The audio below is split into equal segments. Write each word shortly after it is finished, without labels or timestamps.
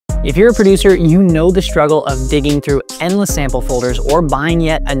If you're a producer, you know the struggle of digging through endless sample folders or buying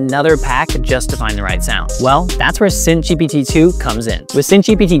yet another pack just to find the right sound. Well, that's where SynthGPT 2 comes in. With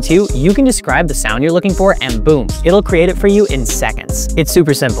SynthGPT 2, you can describe the sound you're looking for and boom, it'll create it for you in seconds. It's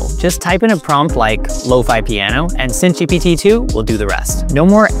super simple. Just type in a prompt like lo-fi piano and SynthGPT 2 will do the rest. No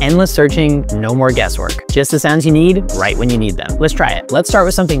more endless searching, no more guesswork. Just the sounds you need right when you need them. Let's try it. Let's start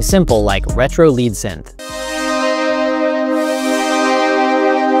with something simple like retro lead synth.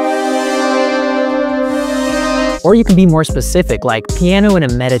 Or you can be more specific, like piano in a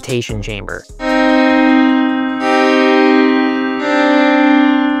meditation chamber.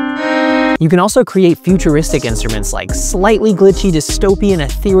 You can also create futuristic instruments like slightly glitchy, dystopian,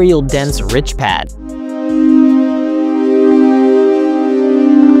 ethereal, dense, rich pad.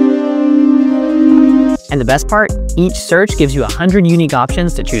 And the best part? Each search gives you 100 unique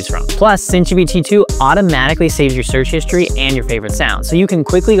options to choose from. Plus, SynthGPT 2 automatically saves your search history and your favorite sounds, so you can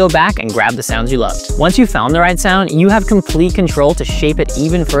quickly go back and grab the sounds you loved. Once you've found the right sound, you have complete control to shape it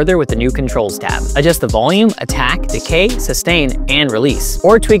even further with the new Controls tab. Adjust the volume, attack, decay, sustain, and release.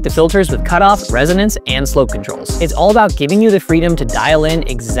 Or tweak the filters with cutoff, resonance, and slope controls. It's all about giving you the freedom to dial in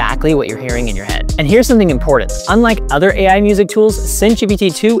exactly what you're hearing in your head. And here's something important. Unlike other AI music tools,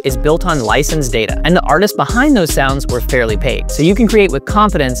 SynthGPT 2 is built on licensed data, and the artists behind those sounds were fairly paid. So you can create with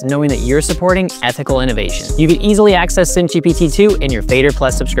confidence knowing that you're supporting ethical innovation. You can easily access SynthGPT 2 in your Fadr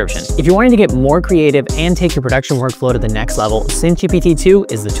Plus subscription. If you're wanting to get more creative and take your production workflow to the next level, SynthGPT 2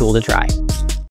 is the tool to try.